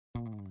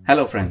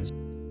Hello friends,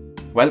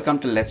 welcome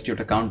to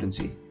Letstute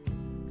Accountancy.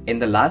 In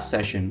the last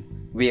session,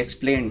 we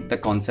explained the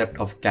concept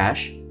of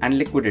cash and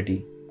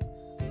liquidity.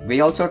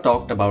 We also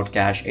talked about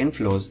cash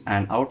inflows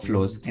and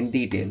outflows in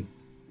detail.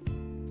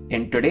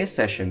 In today's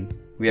session,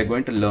 we are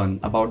going to learn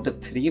about the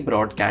three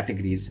broad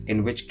categories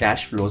in which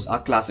cash flows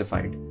are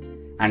classified,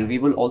 and we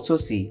will also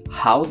see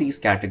how these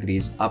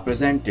categories are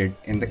presented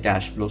in the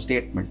cash flow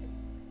statement.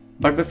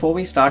 But before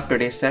we start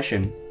today's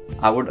session,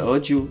 I would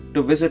urge you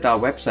to visit our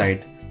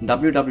website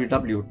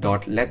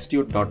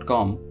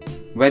www.letstute.com,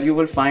 where you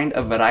will find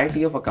a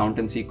variety of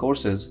accountancy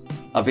courses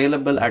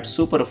available at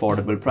super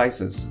affordable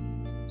prices.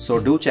 So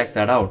do check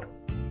that out.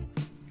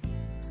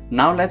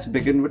 Now let's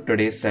begin with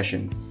today's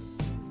session.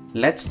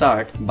 Let's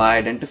start by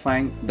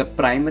identifying the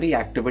primary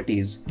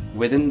activities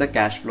within the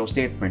cash flow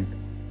statement.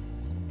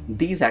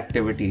 These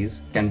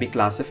activities can be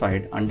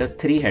classified under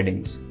three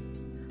headings.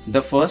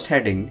 The first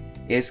heading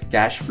is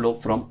cash flow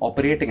from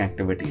operating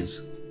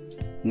activities.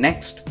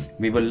 Next,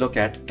 we will look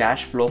at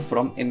cash flow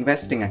from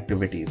investing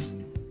activities.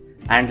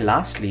 And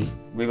lastly,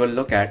 we will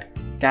look at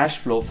cash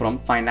flow from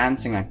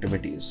financing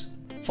activities.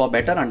 For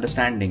better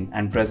understanding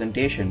and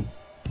presentation,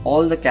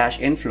 all the cash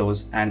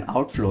inflows and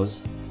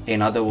outflows,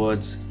 in other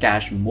words,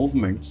 cash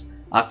movements,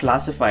 are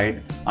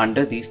classified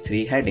under these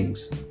three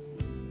headings.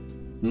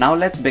 Now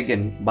let's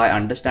begin by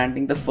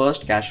understanding the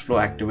first cash flow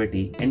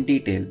activity in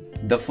detail.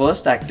 The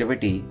first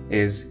activity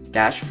is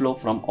cash flow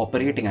from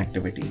operating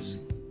activities.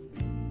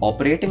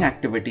 Operating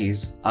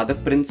activities are the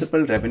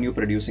principal revenue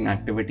producing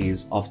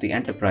activities of the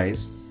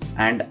enterprise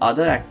and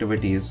other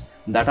activities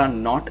that are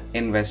not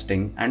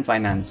investing and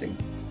financing.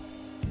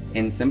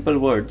 In simple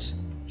words,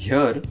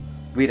 here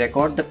we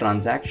record the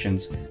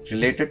transactions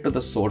related to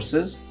the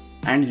sources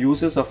and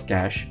uses of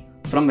cash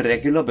from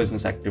regular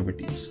business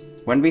activities.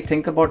 When we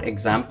think about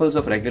examples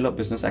of regular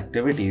business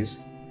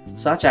activities,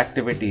 such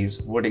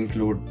activities would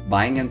include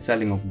buying and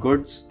selling of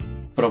goods,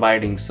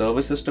 providing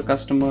services to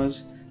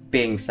customers,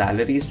 paying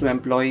salaries to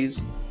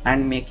employees,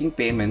 and making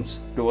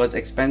payments towards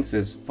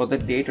expenses for the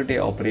day-to-day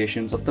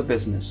operations of the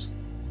business.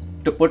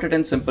 To put it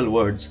in simple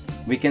words,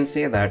 we can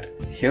say that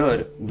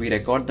here we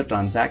record the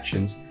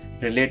transactions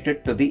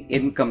related to the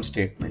income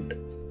statement.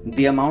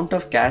 The amount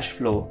of cash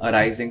flow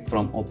arising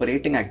from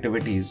operating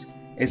activities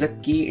is a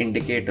key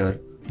indicator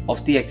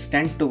of the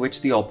extent to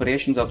which the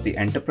operations of the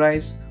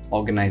enterprise,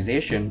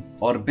 organization,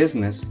 or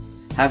business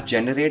have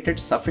generated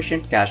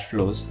sufficient cash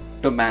flows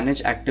to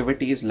manage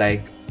activities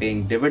like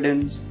paying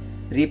dividends,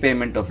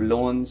 repayment of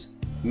loans,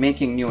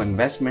 making new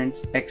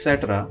investments,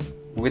 etc.,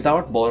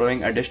 without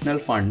borrowing additional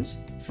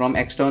funds from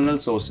external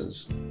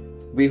sources.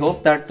 We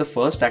hope that the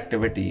first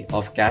activity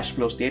of cash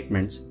flow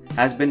statements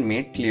has been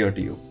made clear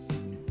to you.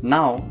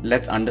 Now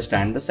let's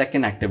understand the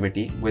second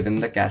activity within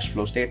the cash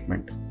flow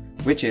statement,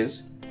 which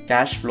is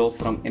cash flow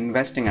from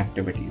investing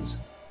activities.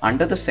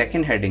 Under the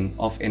second heading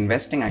of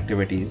investing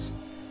activities,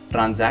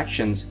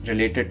 transactions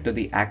related to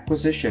the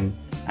acquisition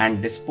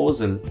and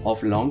disposal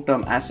of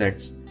long-term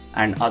assets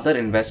and other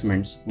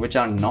investments which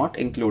are not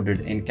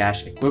included in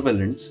cash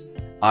equivalents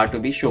are to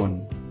be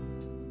shown.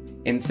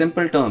 In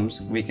simple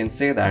terms, we can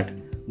say that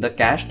the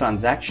cash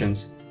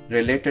transactions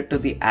related to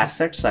the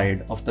asset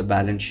side of the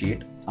balance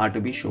sheet are to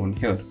be shown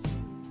here.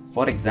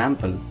 For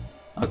example,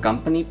 a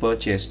company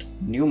purchased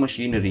new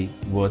machinery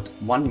worth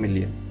 1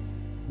 million.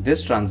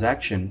 This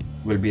transaction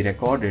will be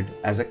recorded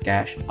as a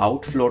cash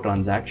outflow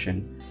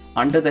transaction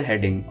under the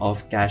heading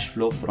of cash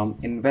flow from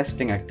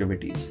investing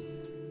activities,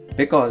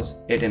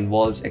 because it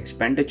involves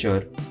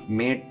expenditure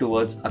made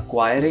towards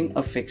acquiring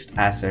a fixed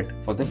asset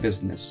for the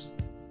business.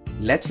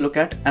 Let's look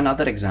at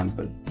another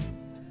example.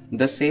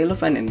 The sale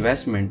of an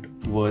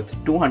investment worth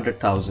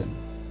 200,000.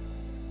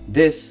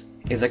 This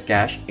is a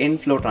cash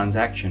inflow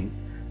transaction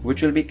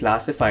which will be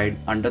classified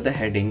under the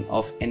heading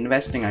of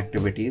investing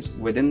activities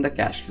within the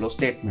cash flow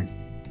statement.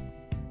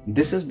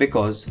 This is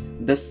because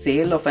the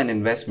sale of an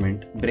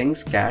investment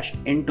brings cash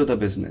into the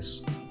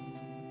business.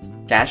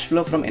 Cash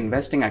flow from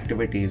investing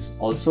activities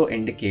also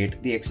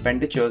indicate the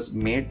expenditures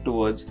made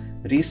towards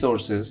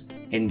resources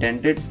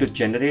intended to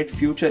generate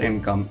future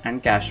income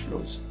and cash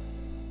flows.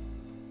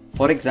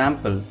 For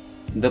example,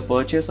 the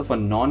purchase of a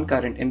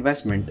non-current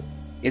investment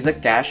is a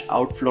cash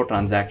outflow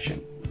transaction,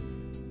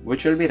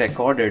 which will be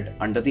recorded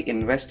under the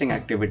investing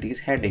activities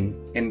heading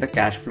in the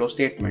cash flow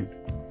statement,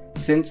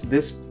 since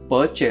this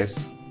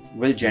purchase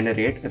will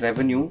generate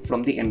revenue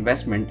from the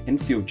investment in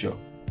future.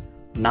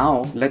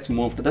 Now let's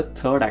move to the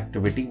third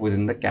activity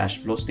within the cash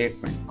flow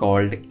statement,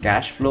 called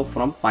cash flow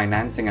from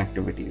financing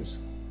activities.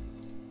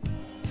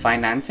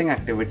 Financing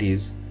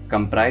activities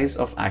comprise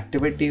of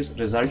activities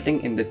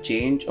resulting in the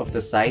change of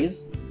the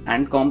size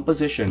and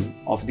composition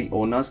of the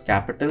owner's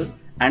capital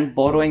and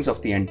borrowings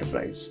of the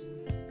enterprise.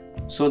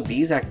 So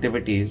these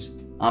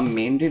activities are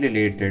mainly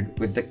related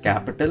with the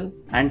capital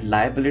and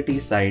liability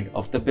side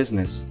of the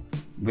business,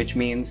 which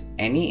means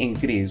any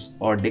increase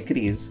or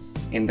decrease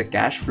in the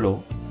cash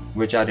flow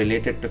which are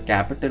related to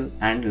capital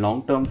and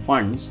long-term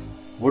funds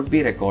would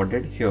be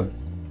recorded here.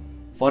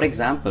 For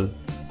example,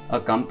 a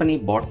company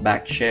bought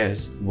back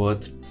shares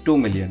worth 2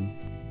 million.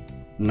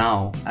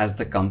 Now, as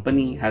the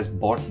company has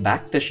bought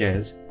back the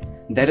shares,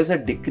 there is a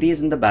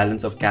decrease in the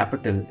balance of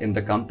capital in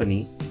the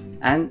company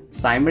and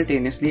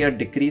simultaneously a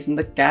decrease in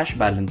the cash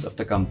balance of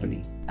the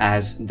company,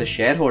 as the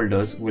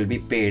shareholders will be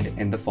paid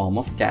in the form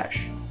of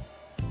cash.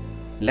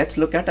 Let's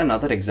look at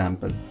another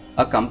example.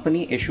 A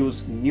company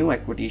issues new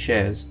equity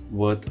shares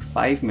worth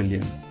 5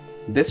 million.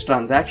 This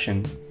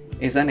transaction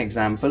is an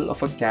example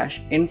of a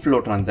cash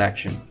inflow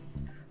transaction,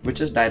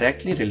 which is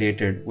directly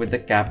related with the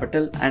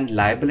capital and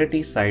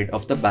liability side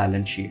of the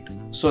balance sheet.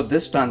 So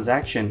this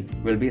transaction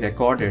will be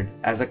recorded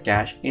as a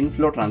cash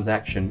inflow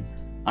transaction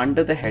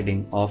under the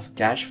heading of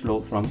cash flow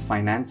from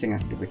financing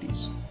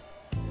activities.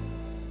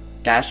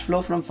 Cash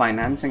flow from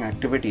financing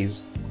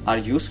activities are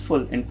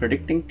useful in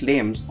predicting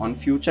claims on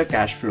future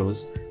cash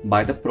flows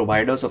by the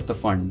providers of the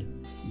fund,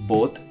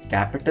 both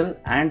capital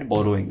and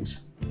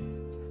borrowings.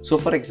 So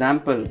for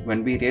example,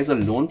 when we raise a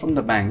loan from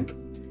the bank,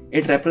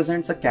 it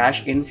represents a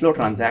cash inflow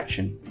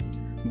transaction,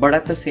 but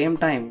at the same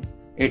time,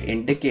 it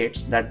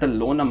indicates that the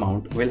loan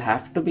amount will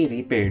have to be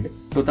repaid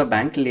to the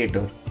bank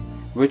later,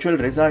 which will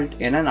result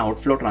in an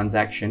outflow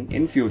transaction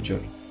in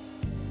future.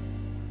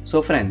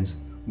 So friends,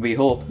 we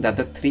hope that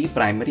the three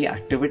primary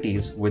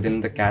activities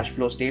within the cash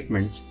flow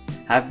statements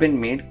have been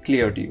made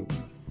clear to you.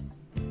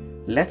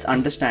 Let's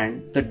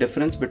understand the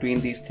difference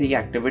between these three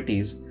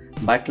activities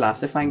by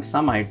classifying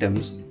some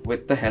items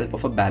with the help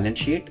of a balance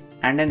sheet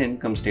and an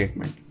income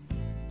statement.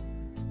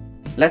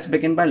 Let's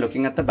begin by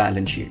looking at the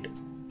balance sheet.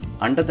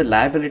 Under the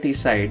liability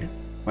side,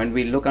 when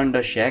we look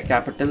under share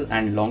capital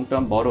and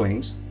long-term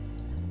borrowings,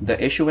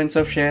 the issuance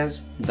of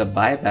shares, the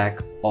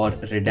buyback or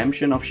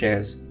redemption of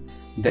shares,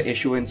 the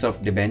issuance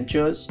of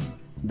debentures,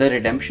 the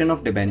redemption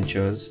of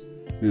debentures,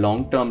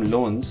 long-term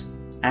loans,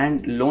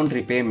 and loan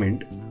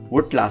repayment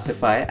would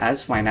classify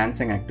as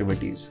financing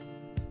activities.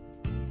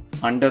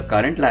 Under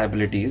current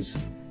liabilities,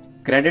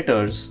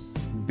 creditors,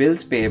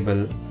 bills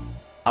payable,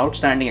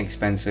 outstanding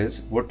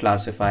expenses would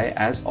classify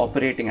as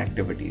operating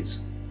activities.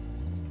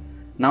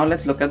 Now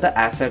let's look at the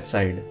asset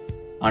side.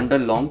 Under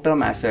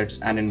long-term assets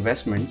and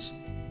investments,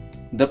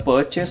 the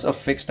purchase of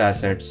fixed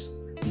assets,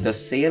 the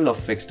sale of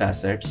fixed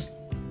assets,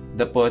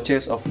 the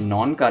purchase of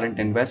non-current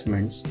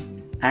investments,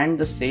 and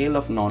the sale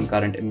of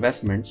non-current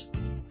investments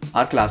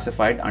are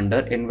classified under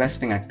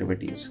investing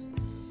activities.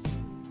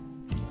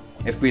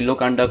 If we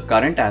look under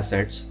current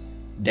assets,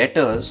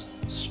 debtors,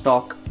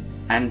 stock,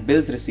 and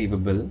bills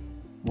receivable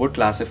would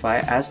classify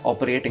as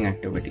operating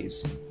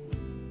activities.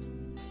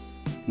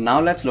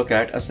 Now let's look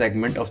at a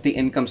segment of the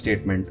income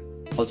statement,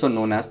 also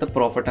known as the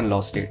profit and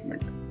loss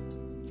statement.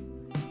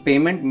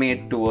 Payment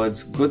made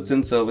towards goods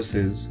and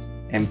services,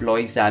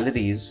 employee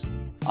salaries,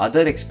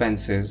 other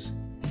expenses,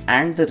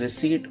 and the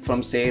receipt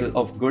from sale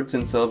of goods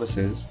and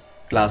services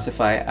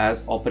classify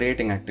as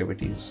operating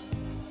activities.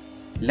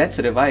 Let's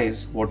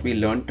revise what we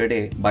learned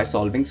today by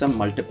solving some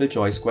multiple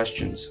choice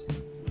questions.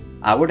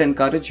 I would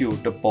encourage you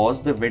to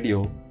pause the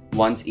video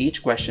once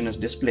each question is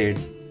displayed,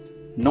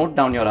 note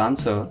down your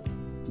answer,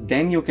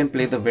 then you can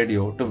play the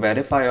video to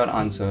verify your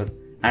answer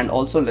and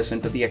also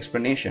listen to the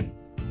explanation.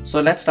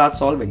 So let's start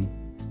solving.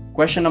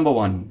 Question number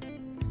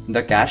 1.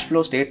 The cash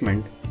flow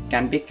statement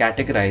can be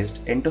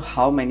categorized into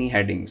how many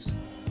headings?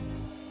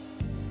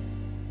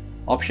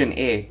 Option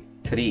A,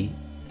 3,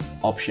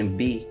 option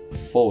B,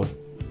 4,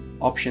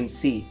 option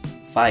C,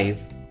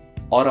 5,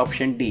 or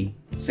option D,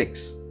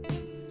 6.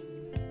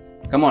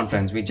 Come on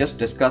friends, we just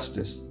discussed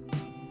this.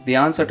 The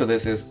answer to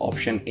this is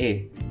option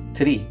A,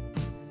 3.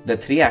 The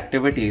three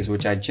activities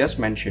which I just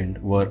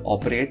mentioned were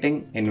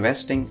operating,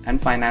 investing,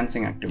 and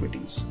financing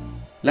activities.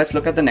 Let's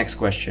look at the next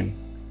question.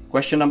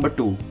 Question number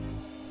 2.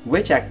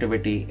 Which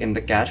activity in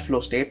the cash flow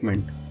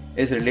statement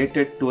is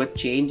related to a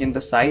change in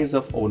the size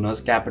of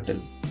owner's capital?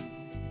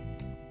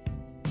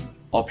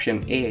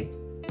 Option A,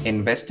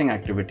 investing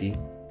activity.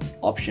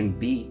 Option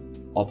B,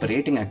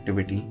 operating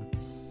activity.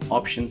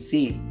 Option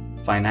C,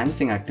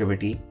 financing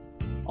activity.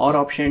 Or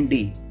option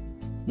D,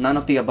 none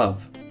of the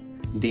above.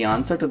 The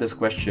answer to this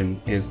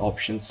question is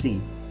option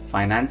C,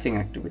 financing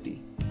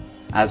activity.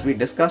 As we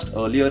discussed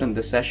earlier in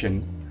this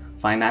session,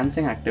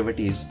 financing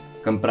activities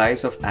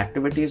comprise of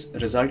activities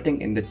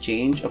resulting in the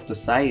change of the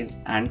size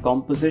and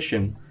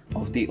composition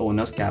of the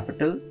owner's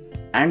capital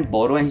and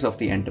borrowings of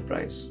the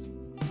enterprise.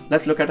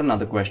 Let's look at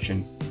another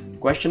question.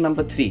 Question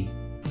number 3.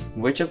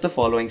 Which of the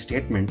following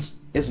statements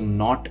is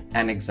not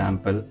an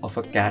example of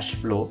a cash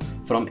flow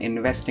from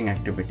investing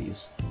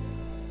activities?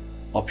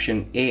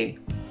 Option A,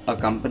 a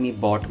company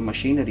bought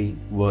machinery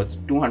worth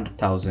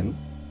 200,000.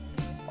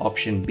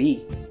 Option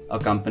B, a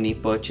company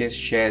purchased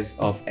shares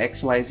of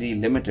XYZ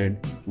Limited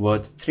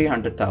worth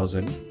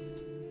 300,000.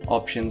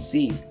 Option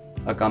C,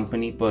 a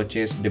company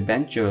purchased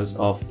debentures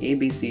of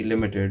ABC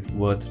Limited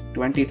worth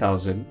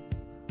 20,000.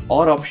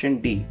 Or option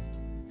D,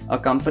 a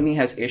company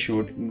has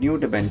issued new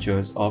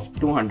debentures of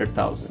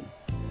 200,000.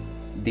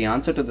 The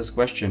answer to this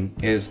question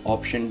is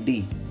option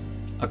D.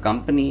 A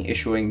company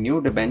issuing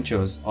new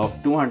debentures of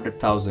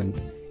 200,000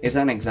 is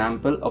an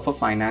example of a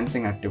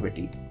financing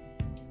activity.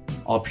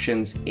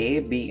 Options A,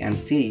 B, and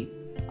C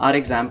are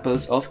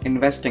examples of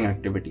investing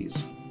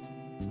activities.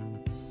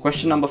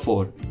 Question number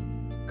 4.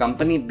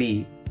 Company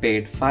B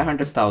paid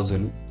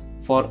 $500,000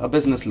 for a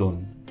business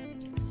loan.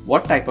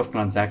 What type of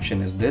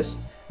transaction is this,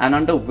 and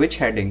under which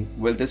heading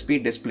will this be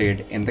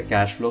displayed in the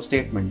cash flow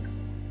statement?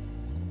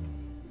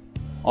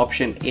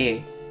 Option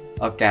A,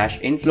 a cash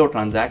inflow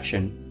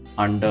transaction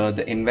under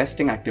the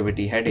investing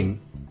activity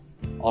heading.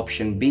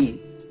 Option B,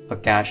 a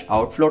cash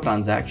outflow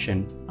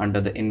transaction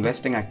under the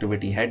investing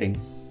activity heading.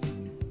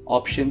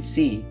 Option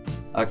C,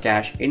 a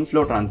cash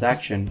inflow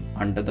transaction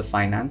under the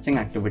financing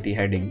activity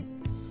heading.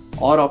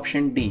 Or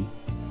option D,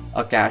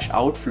 a cash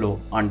outflow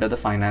under the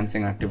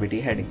financing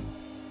activity heading.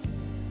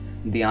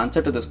 The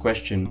answer to this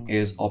question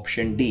is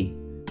option D.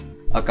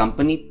 A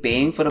company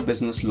paying for a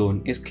business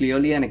loan is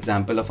clearly an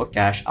example of a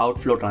cash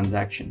outflow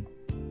transaction,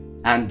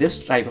 and this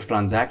type of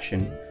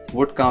transaction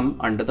would come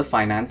under the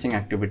financing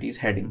activities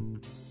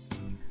heading.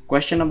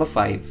 Question number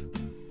 5.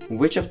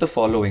 Which of the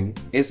following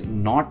is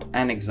not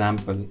an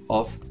example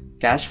of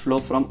cash flow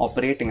from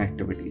operating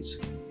activities?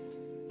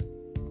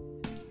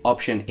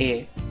 Option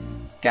A,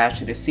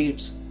 cash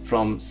receipts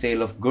from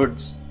sale of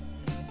goods.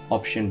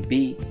 Option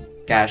B,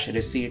 cash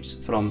receipts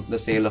from the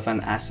sale of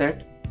an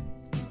asset.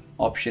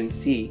 Option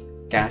C,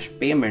 cash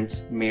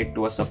payments made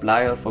to a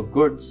supplier for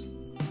goods.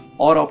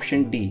 Or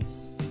option D,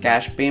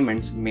 cash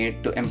payments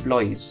made to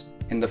employees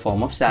in the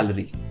form of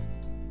salary.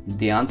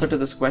 The answer to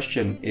this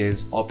question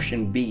is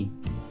option B,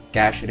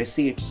 cash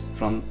receipts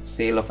from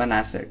sale of an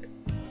asset.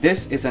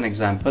 This is an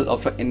example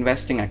of an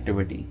investing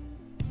activity.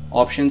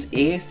 Options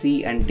A,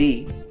 C, and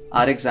D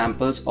are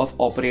examples of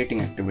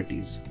operating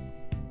activities.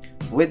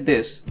 With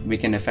this, we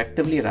can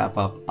effectively wrap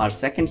up our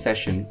second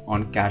session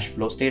on cash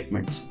flow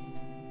statements.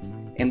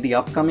 In the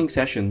upcoming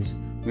sessions,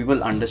 we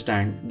will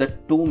understand the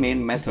two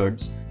main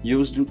methods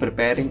used in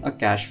preparing a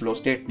cash flow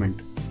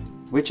statement,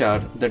 which are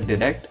the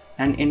direct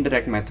and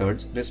indirect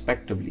methods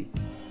respectively.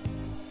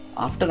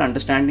 After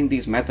understanding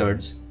these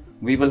methods,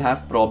 we will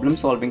have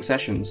problem-solving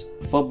sessions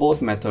for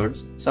both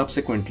methods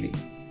subsequently.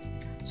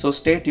 So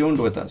stay tuned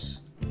with us.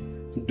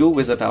 Do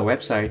visit our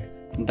website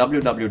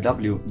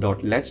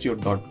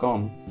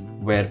www.letstute.com,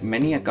 where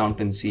many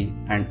accountancy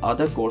and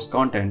other course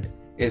content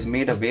is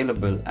made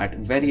available at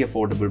very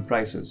affordable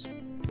prices.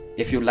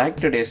 If you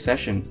liked today's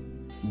session,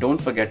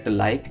 don't forget to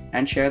like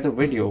and share the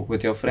video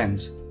with your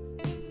friends.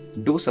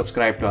 Do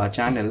subscribe to our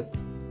channel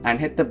and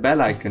hit the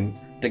bell icon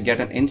to get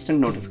an instant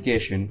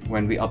notification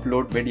when we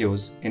upload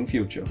videos in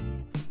future.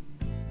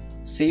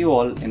 See you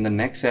all in the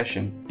next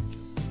session.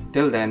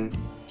 Till then,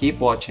 keep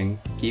watching,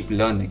 keep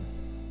learning.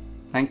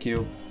 Thank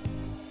you.